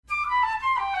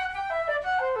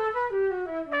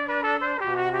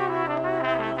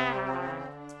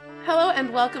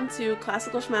and welcome to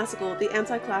Classical Schmassical, the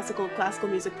anti-classical classical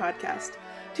music podcast.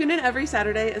 Tune in every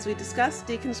Saturday as we discuss,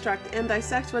 deconstruct, and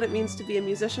dissect what it means to be a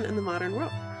musician in the modern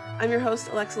world. I'm your host,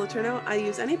 Alexa Letourneau. I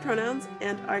use any pronouns,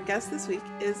 and our guest this week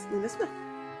is Lena Smith.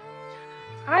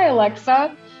 Hi,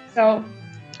 Alexa. So,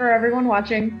 for everyone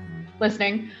watching,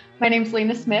 listening, my name's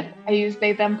Lena Smith. I use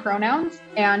they, them pronouns,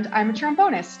 and I'm a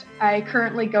trombonist. I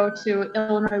currently go to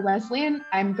Illinois Wesleyan.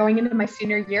 I'm going into my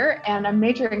senior year, and I'm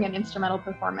majoring in instrumental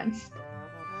performance.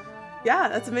 Yeah,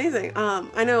 that's amazing.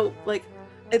 I know,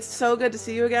 it's so good to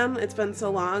see you again. It's been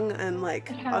so long, and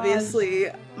obviously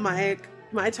my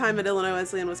time at Illinois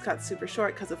Wesleyan was cut super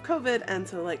short because of COVID, and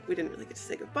so we didn't really get to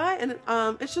say goodbye. And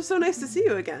it's just so nice to see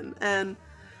you again, and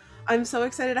I'm so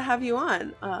excited to have you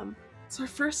on. It's our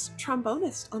first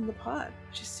trombonist on the pod,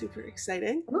 which is super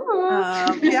exciting.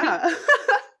 Yeah.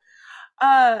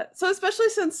 So especially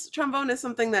since trombone is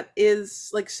something that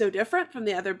is so different from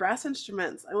the other brass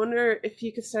instruments, I wonder if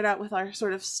you could start out with our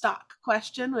sort of stock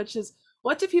question, which is,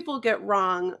 what do people get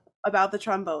wrong about the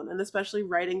trombone, and especially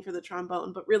writing for the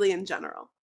trombone, but really in general?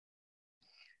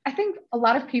 I think a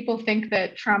lot of people think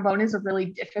that trombone is a really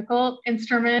difficult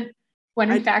instrument,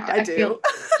 when in fact I feel,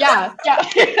 yeah.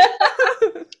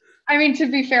 I mean, to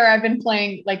be fair, I've been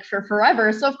playing for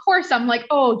forever, so of course I'm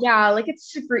oh yeah,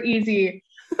 it's super easy.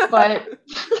 But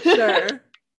sure.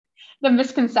 The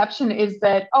misconception is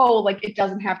that, it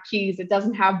doesn't have keys, it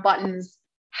doesn't have buttons.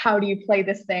 How do you play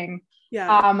this thing?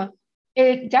 Yeah.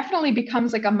 It definitely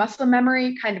becomes a muscle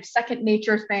memory, kind of second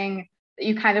nature thing that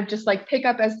you kind of just pick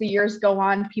up as the years go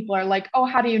on. People are oh,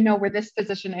 how do you know where this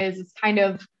position is? It's kind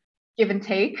of give and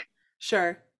take.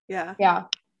 Sure. Yeah. Yeah.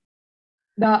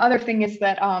 The other thing is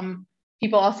that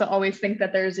people also always think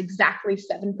that there's exactly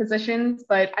 7 positions,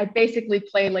 but I basically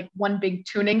play one big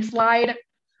tuning slide.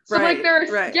 So right,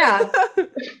 there's yeah,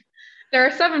 there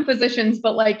are 7 positions,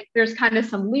 but there's kind of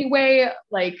some leeway.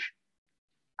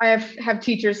 I have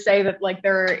teachers say that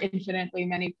there are infinitely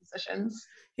many positions.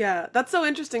 Yeah, that's so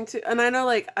interesting too. And I know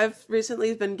I've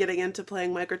recently been getting into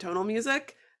playing microtonal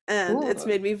music, and it's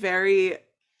made me very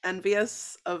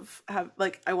envious of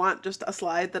I want just a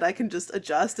slide that I can just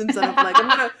adjust instead of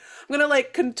I'm gonna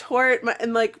contort my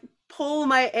and pull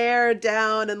my air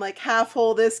down and half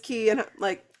hold this key and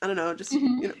I don't know, just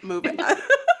move it.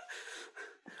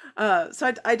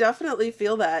 So I definitely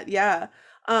feel that. Yeah.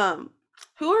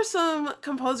 Who are some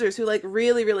composers who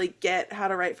really get how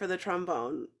to write for the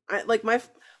trombone?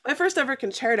 My first ever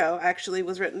concerto actually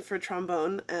was written for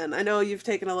trombone, and I know you've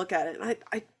taken a look at it. And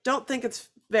I don't think it's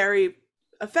very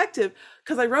effective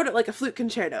because I wrote it like a flute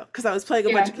concerto because I was playing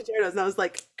a bunch of concertos, and I was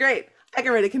great, I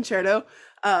can write a concerto.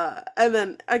 And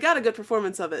then I got a good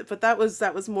performance of it, but that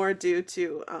was more due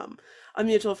to a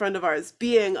mutual friend of ours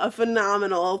being a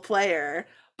phenomenal player.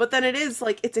 But then it is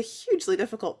it's a hugely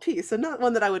difficult piece, and not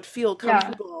one that I would feel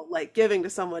comfortable giving to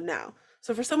someone now.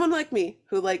 So for someone like me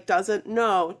who doesn't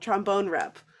know trombone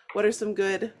rep, what are some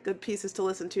good pieces to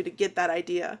listen to get that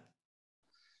idea?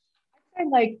 I'd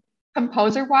say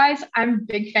composer wise, I'm a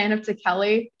big fan of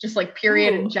Tekeli, just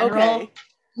period. In general. Okay.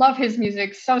 Love his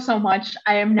music so much.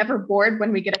 I am never bored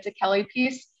when we get a Tekeli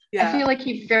piece. Yeah. I feel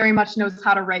he very much knows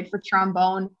how to write for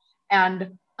trombone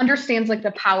and understands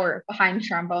the power behind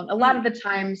trombone. A lot of the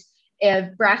times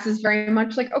brass is very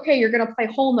much okay, you're going to play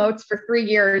whole notes for 3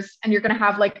 years and you're going to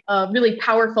have a really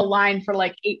powerful line for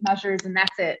 8 measures and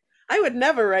that's it. I would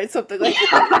never write something like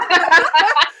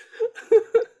that.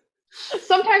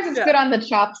 Sometimes it's good on the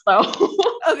chops though.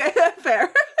 Okay,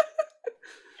 fair.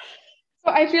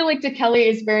 So I feel Tekeli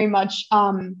is very much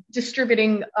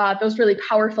distributing those really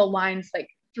powerful lines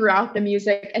throughout the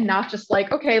music, and not just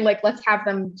okay, let's have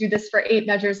them do this for 8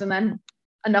 measures and then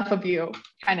enough of you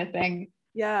kind of thing.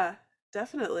 Yeah,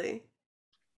 definitely.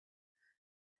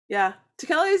 Yeah,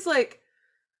 Tekeli's I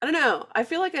don't know. I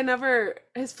feel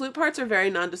his flute parts are very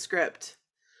nondescript,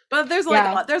 but there's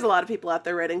there's a lot of people out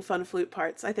there writing fun flute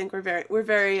parts. I think we're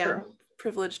very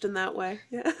privileged in that way.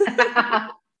 Yeah.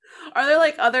 Are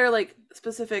there other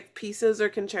specific pieces or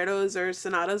concertos or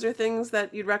sonatas or things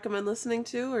that you'd recommend listening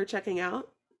to or checking out?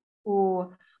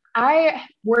 Ooh, I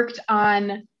worked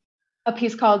on a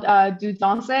piece called Deux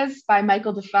Danses by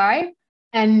Michael Dafai,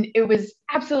 and it was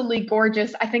absolutely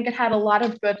gorgeous. I think it had a lot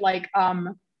of good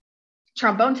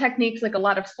trombone techniques, a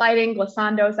lot of sliding,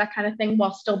 glissandos, that kind of thing,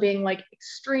 while still being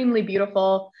extremely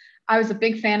beautiful. I was a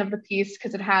big fan of the piece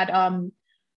because it had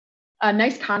a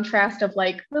nice contrast of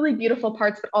really beautiful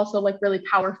parts, but also really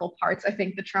powerful parts. I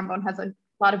think the trombone has a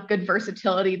lot of good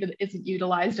versatility that isn't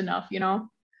utilized enough,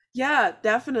 Yeah,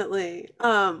 definitely.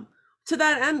 To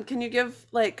that end, can you give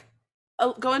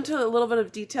go into a little bit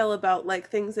of detail about like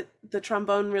things that the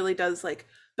trombone really does like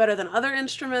better than other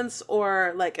instruments,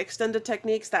 or like extended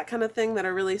techniques, that kind of thing, that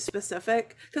are really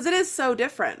specific? Because it is so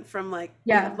different from like,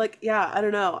 yeah, Yeah. like, yeah, I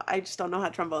don't know. I just don't know how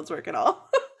trombones work at all.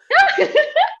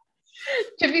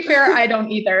 To be fair, I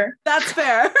don't either. That's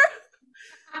fair.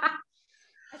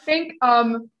 I think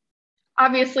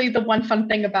obviously the one fun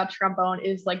thing about trombone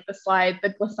is like the slide, the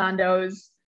glissandos,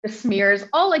 the smears,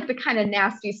 all like the kind of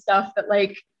nasty stuff that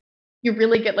like you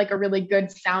really get like a really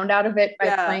good sound out of it by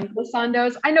Yeah. playing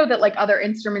glissandos. I know that like other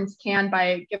instruments can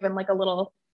by giving like a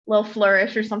little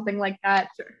flourish or something like that.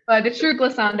 Sure. But a true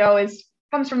glissando is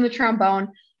comes from the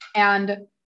trombone, and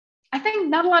I think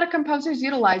not a lot of composers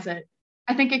utilize it.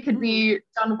 I think it could Mm. be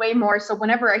done way more. So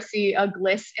whenever I see a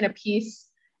gliss in a piece,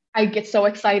 I get so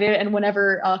excited. And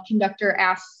whenever a conductor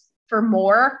asks for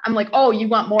more, I'm like, oh, you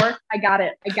want more? I got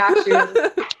it. I got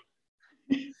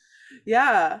you.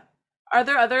 Yeah. Are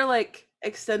there other like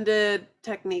extended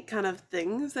technique kind of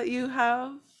things that you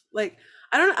have? Like,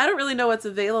 I don't really know what's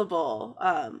available.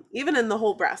 Even in the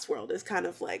whole brass world is kind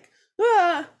of like,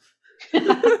 ah.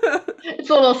 It's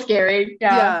a little scary.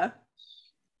 Yeah.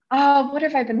 Yeah. What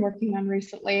have I been working on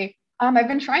recently? I've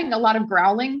been trying a lot of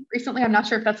growling recently. I'm not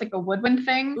sure if that's like a woodwind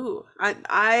thing. Ooh,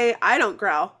 I don't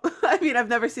growl. I mean, I've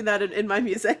never seen that in my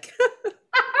music.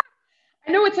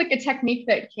 I know it's like a technique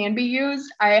that can be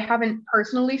used. I haven't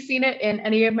personally seen it in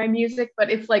any of my music,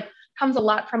 but it's like comes a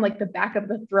lot from like the back of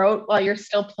the throat while you're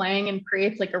still playing and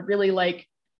creates like a really like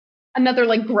another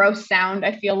like gross sound.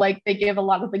 I feel like they give a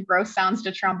lot of the gross sounds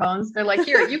to trombones. They're like,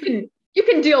 here, you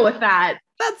can deal with that.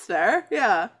 That's fair.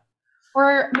 Yeah.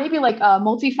 Or maybe like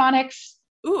multiphonics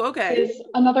Ooh, okay. is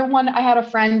another one. I had a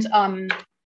friend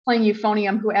playing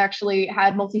euphonium who actually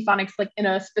had multiphonics like in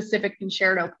a specific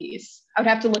concerto piece. I would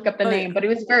have to look up the Oh name, yeah. but it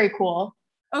was very cool.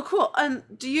 Oh, cool. And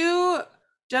do you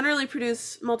generally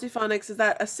produce multiphonics? Is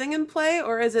that a sing and play,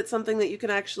 or is it something that you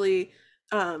can actually,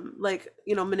 like,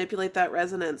 manipulate that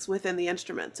resonance within the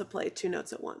instrument to play two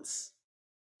notes at once?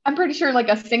 I'm pretty sure like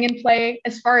a sing and play,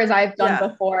 as far as I've done Yeah,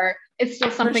 before, it's still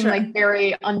for something sure. like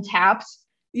very untapped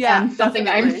Yeah, and something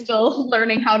I'm definitely. still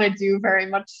learning how to do very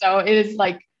much so. It is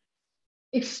like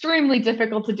extremely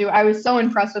difficult to do. I was so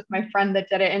impressed with my friend that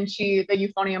did it, and she, the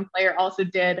euphonium player, also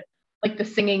did like the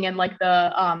singing and like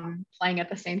the playing at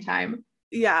the same time.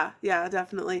 Yeah, yeah,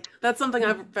 definitely. That's something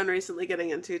I've been recently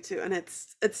getting into too, and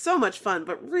it's so much fun,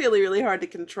 but really, really hard to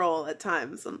control at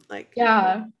times. I'm like,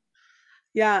 Yeah,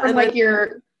 yeah, or and like then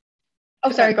your oh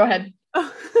go sorry, ahead. go ahead.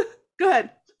 Oh, go ahead.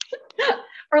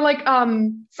 Or like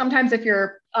sometimes if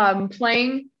you're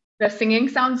playing, the singing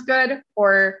sounds good,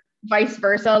 or vice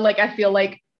versa. Like I feel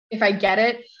like if I get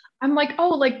it, I'm like, oh,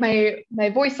 like my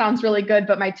voice sounds really good,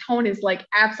 but my tone is like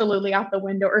absolutely out the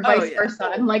window, or Oh vice yeah. versa.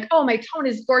 I'm like, oh, my tone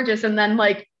is gorgeous, and then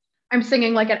like I'm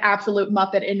singing like an absolute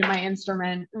muppet into my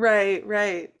instrument. Right,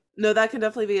 right. No, that can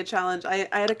definitely be a challenge. I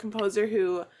had a composer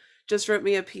who just wrote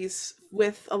me a piece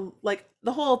with a like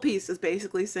the whole piece is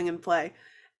basically sing and play.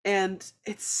 And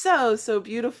it's so, so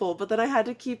beautiful. But then I had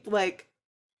to keep like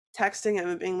texting him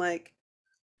and being like,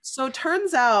 so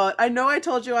turns out, I know I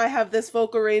told you I have this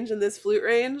vocal range and this flute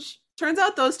range. Turns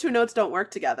out those two notes don't work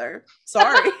together.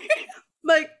 Sorry.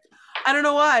 Like, I don't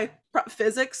know why.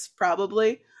 Physics,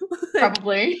 probably. Like,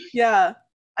 Probably. yeah.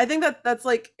 I think that's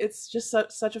like it's just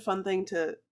such a fun thing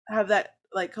to have that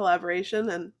like collaboration,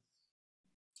 and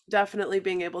definitely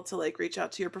being able to like reach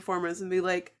out to your performers and be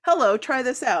like, "Hello, try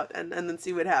this out," and then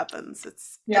see what happens.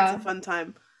 It's a Yeah. fun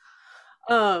time.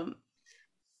 Um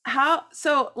how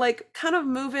so like kind of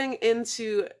moving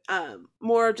into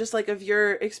more just like of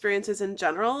your experiences in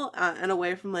general, and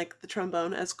away from like the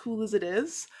trombone, as cool as it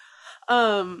is.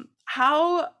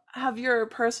 How have your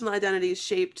personal identities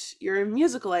shaped your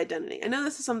musical identity? I know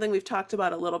this is something we've talked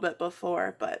about a little bit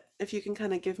before, but if you can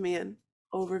kind of give me an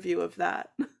overview of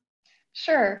that.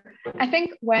 Sure. I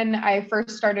think when I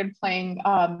first started playing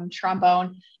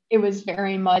trombone, it was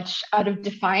very much out of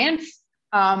defiance.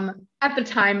 At the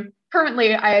time,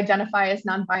 currently I identify as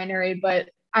non-binary, but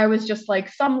I was just like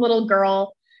some little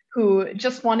girl who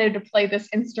just wanted to play this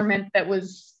instrument that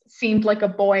was seemed like a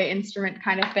boy instrument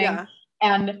kind of thing. Yeah.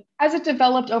 And as it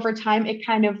developed over time, it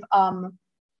kind of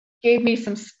gave me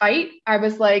some spite. I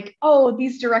was like, oh,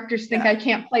 these directors think Yeah. I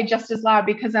can't play just as loud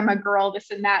because I'm a girl,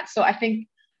 this and that. So I think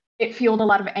it fueled a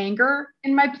lot of anger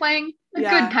in my playing, a good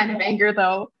Yeah. kind of anger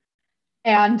though.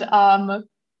 And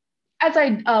as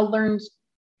I learned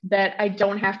that I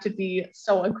don't have to be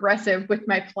so aggressive with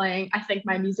my playing, I think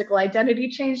my musical identity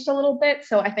changed a little bit.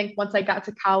 So I think once I got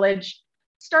to college,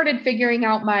 started figuring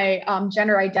out my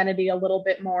gender identity a little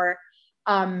bit more.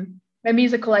 My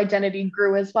musical identity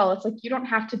grew as well. It's like you don't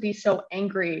have to be so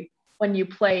angry when you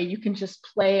play, you can just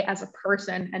play as a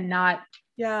person and not,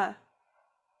 Yeah.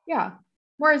 yeah,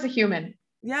 more as a human.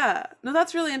 Yeah. No,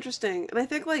 that's really interesting. And I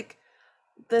think like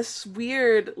this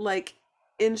weird like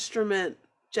instrument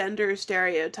gender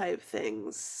stereotype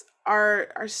things are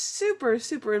super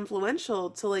super influential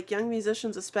to like young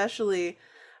musicians especially.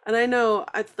 And I know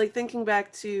I like thinking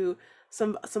back to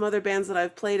some other bands that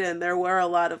I've played in, there were a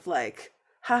lot of like,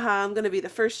 haha, I'm gonna be the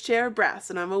first chair of brass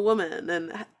and I'm a woman,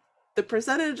 and the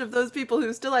percentage of those people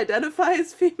who still identify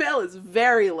as female is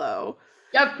very low.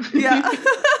 Yep. Yeah.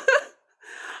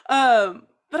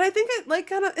 But I think it like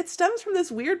kind of it stems from this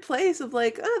weird place of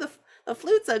like, oh, the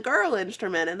flute's a girl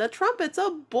instrument and the trumpet's a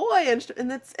boy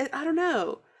instrument, and I don't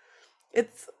know.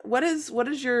 It's what is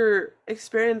your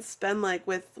experience been like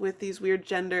with these weird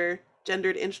gendered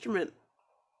instrument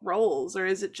roles, or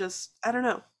is it just I don't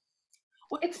know.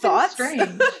 What It's been thoughts?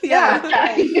 strange.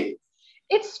 Yeah. Yeah.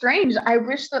 It's strange. I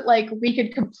wish that like we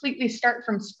could completely start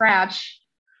from scratch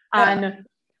Yeah. on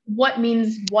what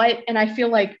means what. And I feel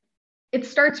like it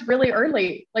starts really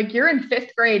early. Like you're in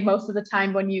fifth grade most of the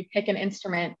time when you pick an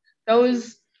instrument.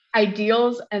 Those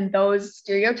ideals and those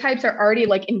stereotypes are already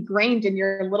like ingrained in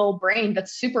your little brain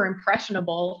that's super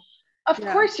impressionable. Of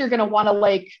Yeah. course, you're going to want to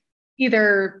like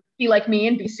either be like me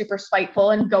and be super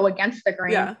spiteful and go against the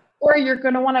grain, Yeah. or you're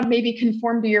going to want to maybe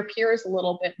conform to your peers a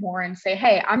little bit more and say,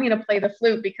 hey, I'm going to play the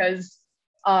flute because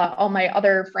all my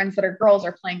other friends that are girls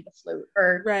are playing the flute,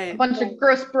 or a Right. bunch of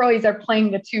gross bros are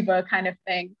playing the tuba kind of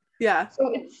thing. Yeah.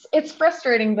 So it's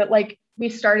frustrating that like we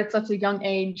start at such a young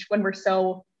age when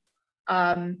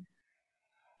um,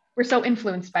 we're so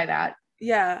influenced by that.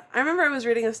 Yeah, I remember I was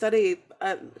reading a study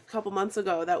a couple months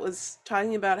ago that was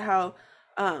talking about how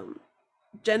um,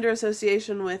 gender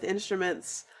association with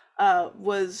instruments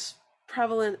was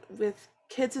prevalent with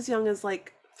kids as young as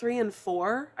like 3 and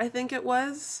 4, I think it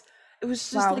was. It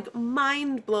was just Wow. like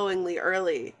mind-blowingly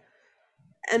early.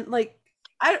 And like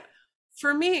I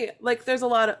for me, like there's a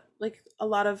lot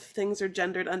of things are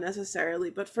gendered unnecessarily,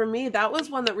 but for me that was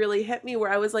one that really hit me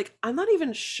where I was like, I'm not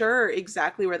even sure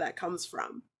exactly where that comes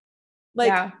from. Like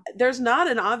Yeah. there's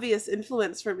not an obvious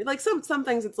influence for me. Like some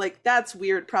things it's like that's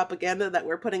weird propaganda that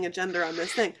we're putting a gender on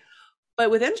this thing.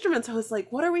 But with instruments I was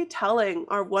like, what are we telling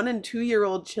our 1 and 2 year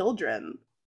old children?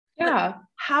 Like Yeah.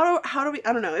 how do we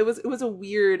I don't know. It was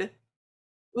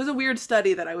a weird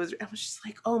study that I was just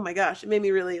like, "Oh my gosh." It made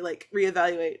me really like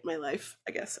reevaluate my life,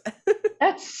 I guess.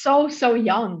 That's so, so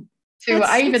young too.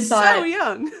 I It's even so thought,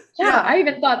 young. yeah, Yeah. I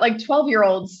even thought like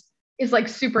 12-year-olds is like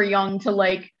super young to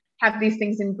like have these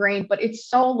things ingrained, but it's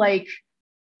so like,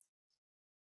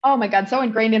 oh my God, so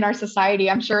ingrained in our society.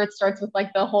 I'm sure it starts with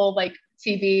like the whole like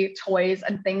TV, toys,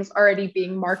 and things already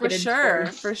being For marketed sure.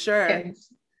 towards For sure. kids.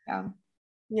 Yeah.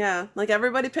 Yeah, like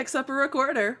everybody picks up a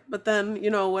recorder, but then, you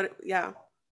know what, yeah.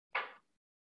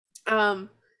 Um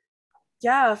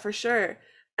yeah, for sure.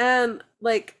 And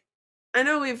like I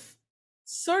know we've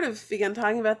sort of begun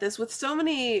talking about this with so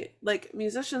many like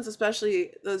musicians,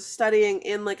 especially those studying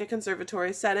in like a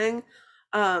conservatory setting,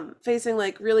 facing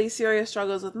like really serious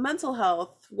struggles with mental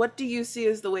health. What do you see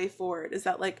as the way forward? Is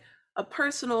that like a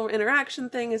personal interaction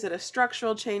thing? Is it a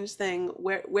structural change thing?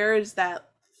 Where does that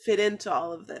fit into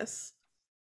all of this?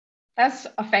 That's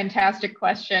a fantastic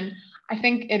question. I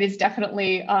think it is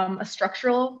definitely a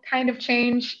structural kind of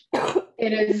change.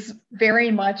 It is very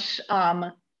much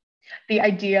the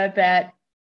idea that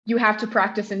you have to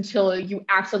practice until you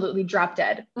absolutely drop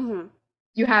dead. Hmm.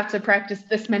 You have to practice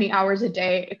this many hours a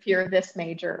day if you're this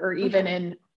major, or even Hmm.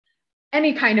 in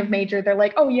any kind of major, they're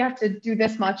like, oh, you have to do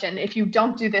this much. And if you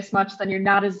don't do this much, then you're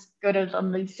not as good as a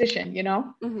musician, you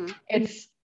know? Hmm. It's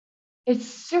it's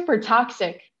super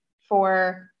toxic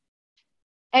for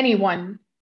anyone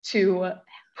to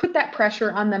put that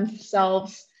pressure on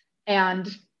themselves and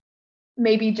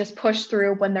maybe just push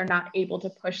through when they're not able to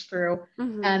push through.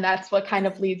 Hmm. And that's what kind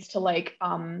of leads to like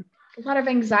a lot of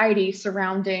anxiety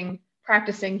surrounding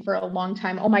practicing for a long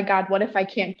time. Oh my God, what if I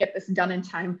can't get this done in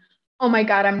time? Oh my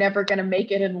God, I'm never going to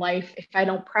make it in life if I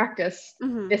don't practice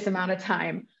Hmm. this amount of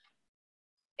time.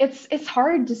 It's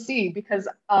hard to see because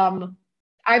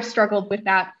I've struggled with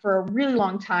that for a really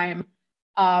long time.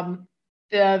 Um,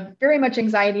 the very much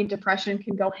anxiety and depression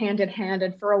can go hand in hand,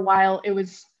 and for a while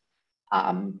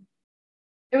um,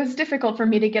 it was difficult for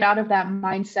me to get out of that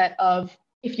mindset of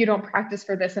if you don't practice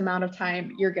for this amount of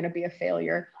time, you're going to be a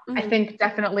failure. I Hmm. think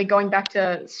definitely going back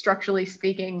to structurally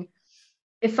speaking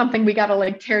is something we got to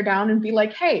like tear down and be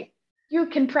like, hey, you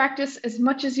can practice as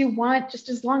much as you want, just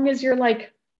as long as you're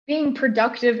like being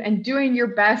productive and doing your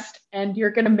best, and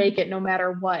you're going to make it no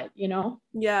matter what, you know?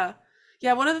 Yeah.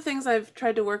 Yeah, one of the things I've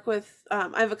tried to work with,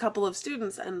 I have a couple of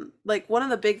students, and like one of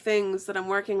the big things that I'm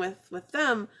working with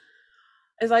them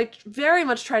is I very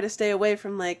much try to stay away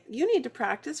from like, you need to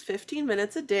practice 15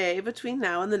 minutes a day between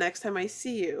now and the next time I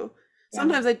see you. Yeah.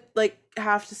 Sometimes I like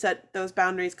have to set those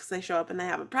boundaries because they show up and they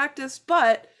haven't practiced,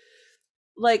 but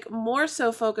like more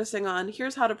so focusing on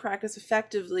here's how to practice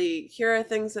effectively. Here are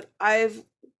things that I've,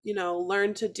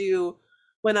 learned to do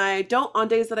when I don't, on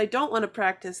days that I don't want to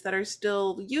practice, that are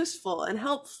still useful and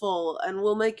helpful and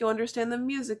will make you understand the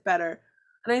music better.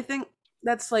 And I think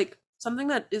that's like something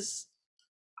that is,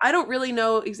 I don't really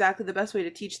know exactly the best way to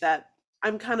teach that.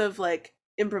 I'm kind of like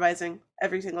improvising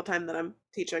every single time that I'm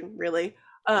teaching, really.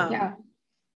 Um, Yeah.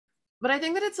 but I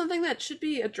think that it's something that should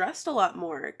be addressed a lot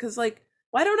more because, like,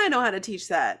 why don't I know how to teach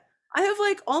that? I have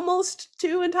like almost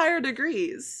two entire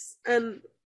degrees, and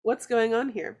what's going on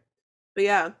here? But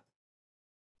yeah,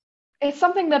 It's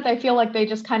something that I feel like they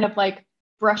just kind of like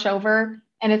brush over,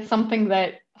 and it's something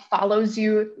that follows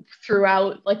you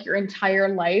throughout like your entire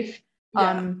life.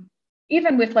 yeah,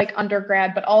 Even with like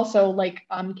undergrad, but also like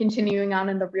continuing on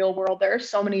in the real world. There are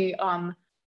so many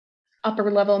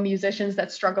upper level musicians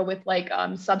that struggle with like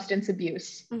substance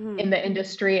abuse hmm, in the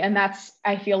industry, and that's,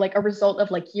 I feel like, a result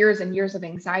of like years and years of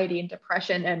anxiety and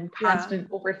depression and yeah, constant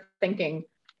overthinking.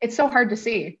 It's so hard to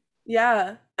see.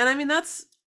 yeah. And I mean, that's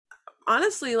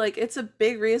honestly like it's a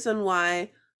big reason why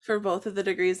for both of the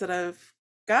degrees that I've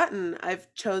gotten,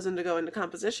 I've chosen to go into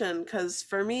composition because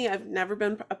for me, I've never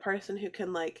been a person who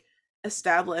can like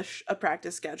establish a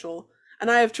practice schedule. And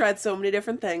I have tried so many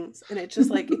different things and it just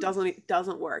like it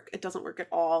doesn't work. It doesn't work at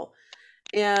all.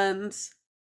 And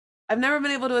I've never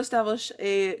been able to establish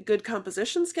a good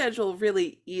composition schedule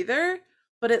really either,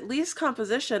 but at least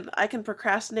composition I can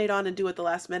procrastinate on and do at the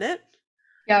last minute.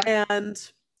 Yeah. And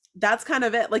that's kind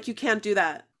of it. Like you can't do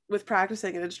that with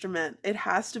practicing an instrument. It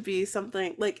has to be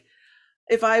something like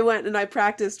if I went and I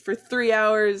practiced for 3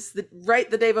 hours the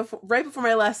day before right before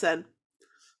my lesson,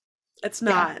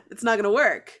 Yeah. it's not gonna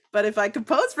work. But if I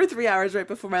compose for 3 hours right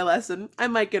before my lesson, I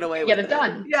might get You away can get with it it.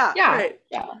 done. Yeah, Yeah. right.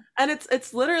 Yeah. And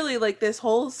it's literally like this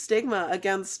whole stigma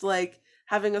against like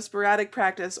having a sporadic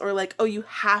practice or like, oh, you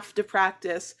have to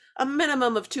practice a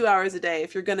minimum of 2 hours a day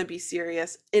if you're gonna be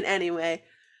serious in any way.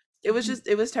 It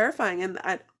was terrifying, and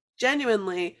I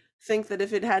genuinely think that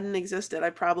if it hadn't existed, I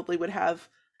probably would have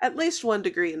at least one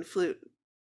degree in flute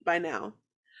by now.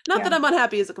 Not that Yeah. I'm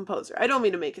unhappy as a composer. I don't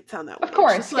mean to make it sound that way. Of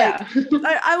It's just course. like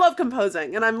Yeah. I love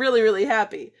composing and I'm really, really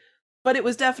happy. But it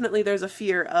was definitely there's a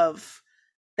fear of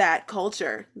that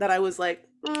culture that I was like,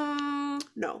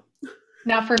 no,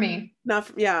 Not for me. not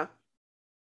for, yeah,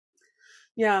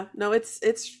 yeah, no, it's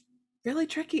really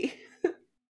tricky.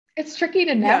 It's tricky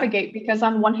to Yeah, navigate because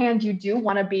on one hand you do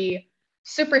want to be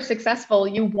super successful,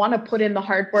 you want to put in the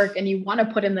hard work and you want to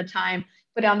put in the time,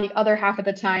 but on the other half of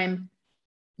the time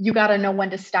you got to know when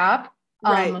to stop.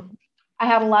 right. I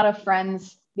had a lot of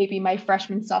friends, maybe my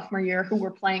freshman sophomore year, who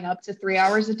were playing up to 3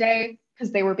 hours a day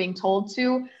because they were being told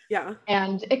to, Yeah,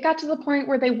 and it got to the point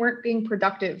where they weren't being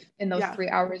productive in those yeah, 3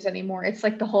 hours anymore. It's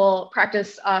like the whole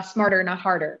practice smarter, not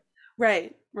harder.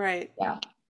 right, right. Yeah.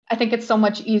 I think it's so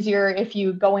much easier if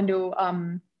you go into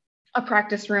a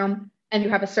practice room and you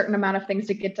have a certain amount of things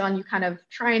to get done. You kind of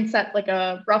try and set like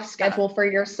a rough Yeah, schedule for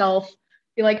yourself.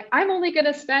 Be like, I'm only going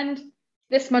to spend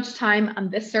this much time on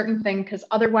this certain thing because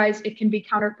otherwise it can be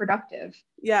counterproductive.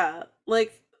 yeah.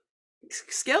 Like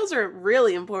scales are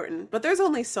really important, but there's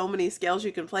only so many scales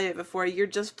you can play before you're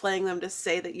just playing them to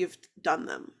say that you've done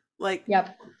them. Like,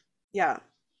 Yep. yeah.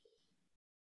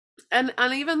 And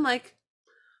even like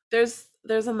there's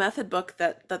a method book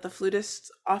that the flutists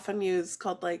often use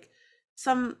called like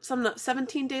some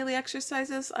 17 daily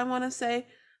exercises, I want to say.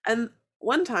 And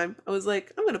one time I was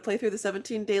like, I'm going to play through the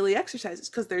 17 daily exercises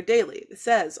because they're daily. It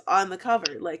says on the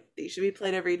cover like they should be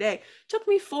played every day. It took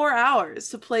me 4 hours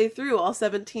to play through all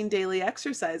 17 daily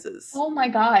exercises. Oh my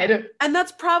God. And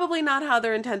that's probably not how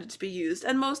they're intended to be used.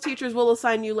 And most teachers will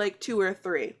assign you like two or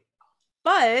three.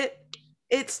 But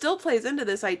it still plays into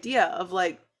this idea of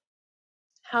like,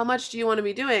 how much do you want to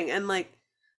be doing? And like,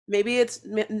 maybe it's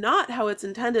not how it's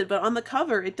intended, but on the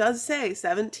cover, it does say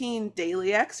 17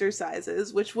 daily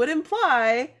exercises, which would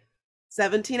imply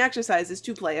 17 exercises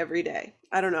to play every day.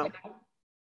 I don't know.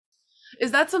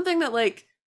 Is that something that like,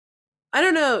 I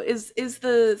don't know, is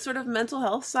the sort of mental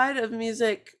health side of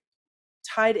music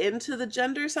tied into the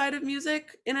gender side of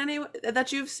music in any way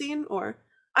that you've seen or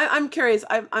I'm curious.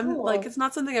 I'm like Cool. it's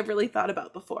not something I've really thought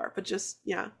about before, but just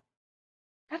yeah.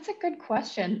 That's a good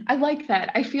question. I like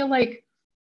that. I feel like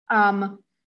um,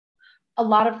 a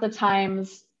lot of the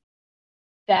times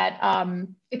that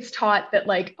it's taught that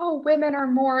like, oh, women are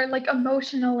more like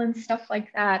emotional and stuff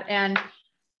like that, and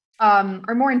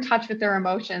are more in touch with their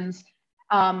emotions,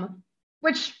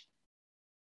 which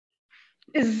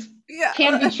is Yeah.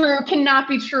 can be true, cannot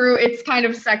be true. It's kind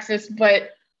of sexist,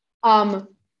 but um,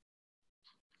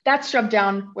 that's shoved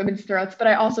down women's throats. But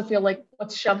I also feel like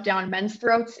what's shoved down men's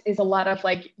throats is a lot of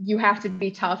like, you have to be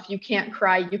tough, you can't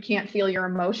cry, you can't feel your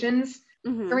emotions,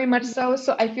 Hmm. very much so.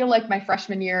 So I feel like my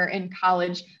freshman year in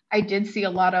college, I did see a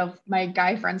lot of my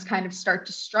guy friends kind of start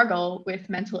to struggle with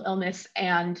mental illness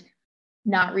and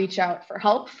not reach out for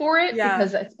help for it Yeah.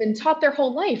 because it's been taught their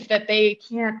whole life that they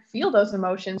can't feel those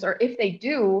emotions, or if they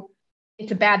do,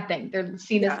 it's a bad thing. They're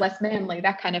seen as Yeah. less manly,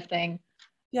 that kind of thing.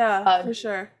 Yeah, Uh, for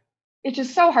sure. it's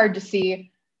just so hard to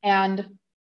see. And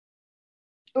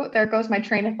oh, there goes my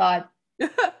train of thought.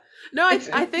 No, It's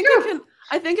I think it can,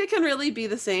 I think it can really be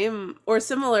the same or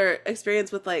similar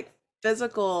experience with like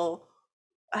physical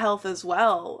health as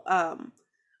well.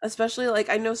 Especially like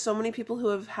I know so many people who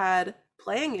have had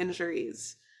playing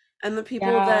injuries, and the people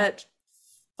yeah, that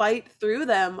fight through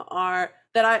them are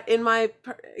that I in my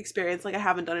experience, like I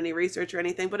haven't done any research or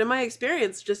anything, but in my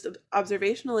experience, just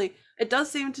observationally, it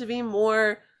does seem to be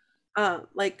more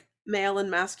like male and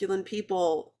masculine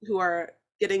people who are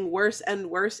getting worse and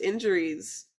worse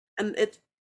injuries, and it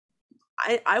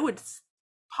I would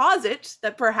posit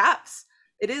that perhaps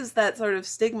it is that sort of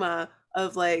stigma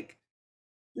of like,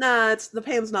 nah, it's the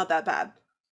pain's not that bad.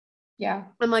 yeah,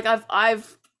 And like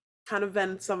I've kind of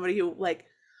been somebody who like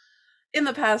in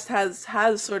the past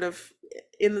has sort of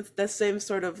in the same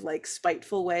sort of like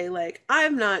spiteful way, like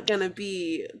I'm not gonna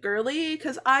be girly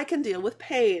because I can deal with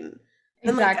pain.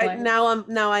 And like exactly.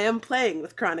 now I am playing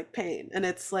with chronic pain, and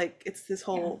it's like it's this Yeah,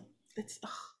 whole it's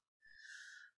ugh,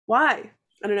 why?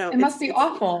 I don't know. it must be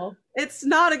awful. It's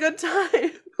not a good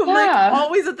time. I'm like Yeah,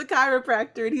 always at the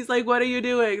chiropractor, and he's like, "What are you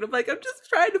doing?" And I'm like, "I'm just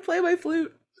trying to play my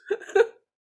flute."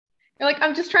 you're like,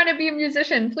 I'm just trying to be a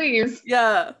musician, please.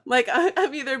 Yeah, like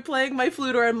I'm either playing my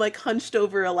flute or I'm like hunched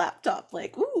over a laptop,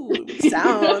 like, "Ooh,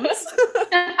 sounds."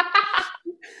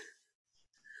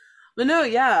 But no,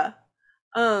 yeah.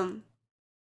 Um,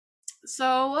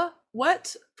 so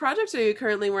what projects are you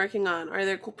currently working on? Are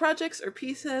there cool projects or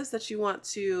pieces that you want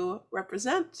to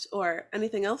represent, or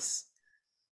anything else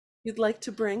you'd like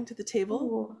to bring to the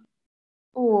table?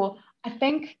 Ooh, ooh, I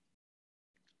think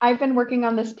I've been working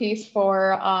on this piece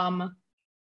for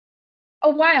a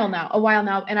while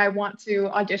now, and I want to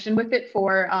audition with it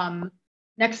for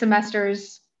next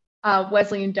semester's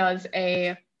Wesleyan does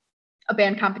a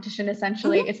band competition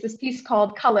essentially. Hmm. It's this piece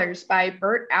called Colors by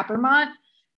Bert Appermont,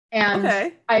 and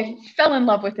Okay. I fell in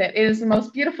love with it. It is the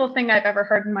most beautiful thing I've ever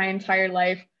heard in my entire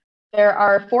life. There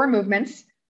are four movements.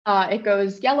 It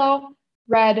goes yellow,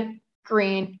 red,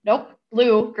 green, nope,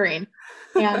 blue, green.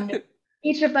 And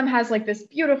each of them has like this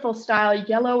beautiful style.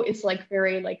 Yellow is like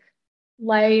very like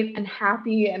light and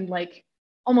happy and like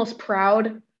almost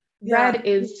proud. Yeah. Red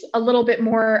is a little bit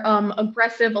more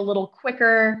aggressive, a little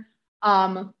quicker.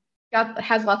 Um,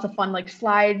 has lots of fun like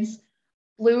slides.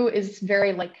 Blue is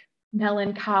very like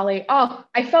melancholy. Oh,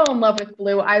 I fell in love with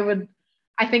blue. I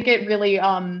think it really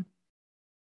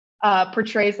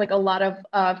portrays like a lot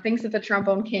of things that the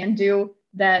trombone can do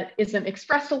that isn't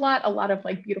expressed a lot of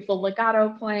like beautiful legato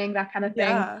playing, that kind of thing.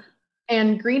 Yeah.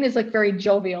 And green is like very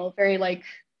jovial, very like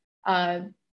uh,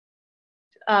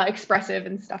 expressive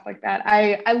and stuff like that.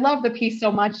 I love the piece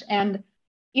so much, and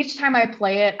each time I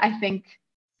play it, I think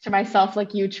to myself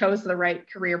like you chose the right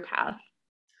career path.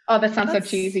 Oh, that sounds so That's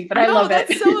cheesy, but I I know love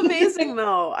that's so it. amazing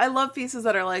though. I love pieces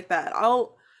that are like that.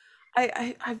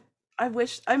 I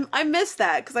wish I miss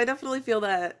that because I definitely feel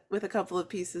that with a couple of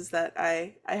pieces that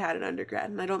I had in undergrad,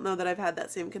 and I don't know that I've had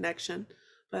that same connection.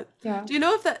 But Yeah. do you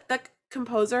know if that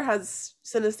composer has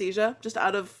synesthesia? Just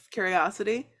out of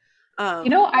curiosity. You Um,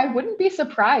 know, I wouldn't be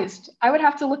surprised. I would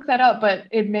have to look that up, but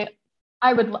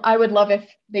I would love if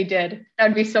they did. That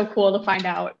would be so cool to find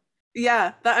out.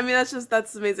 yeah, I mean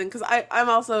that's amazing because I'm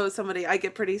also somebody I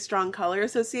get pretty strong color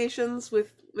associations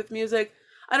with music.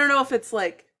 I don't know if it's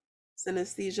like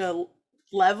synesthesia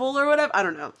level or whatever. I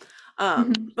don't know.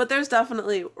 Mhm. But there's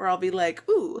definitely where I'll be like,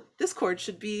 "Ooh, this chord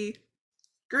should be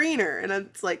greener," and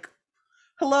it's like,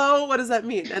 "Hello, what does that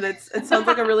mean?" And it sounds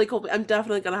like a really cool. I'm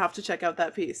definitely gonna have to check out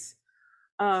that piece.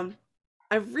 Um,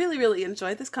 I really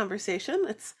enjoyed this conversation.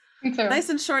 It's Me too. nice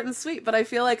and short and sweet, but I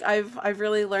feel like I've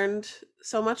really learned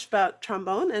so much about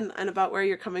trombone and about where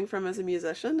you're coming from as a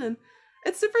musician, and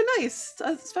it's super nice,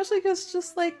 especially because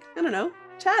just like I don't know,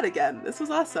 chat again. This was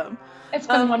awesome. It's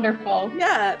been Um, wonderful.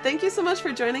 yeah, thank you so much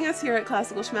for joining us here at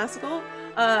Classical Schmassical.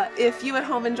 If you at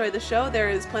home enjoy the show, there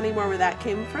is plenty more where that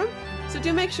came from. So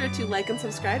do make sure to like and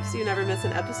subscribe so you never miss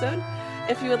an episode.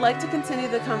 If you would like to continue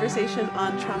the conversation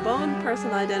on trombone,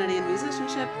 personal identity and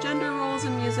musicianship, gender roles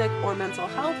in music, or mental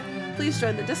health, Please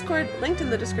join the Discord, linked in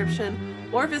the description,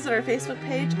 or visit our Facebook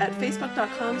page at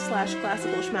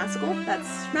facebook.com/classicalschmassical. That's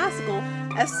schmassical,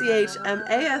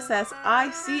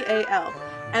 SCHMASSICAL.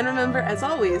 And remember, as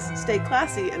always, stay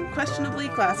classy and questionably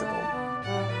classical.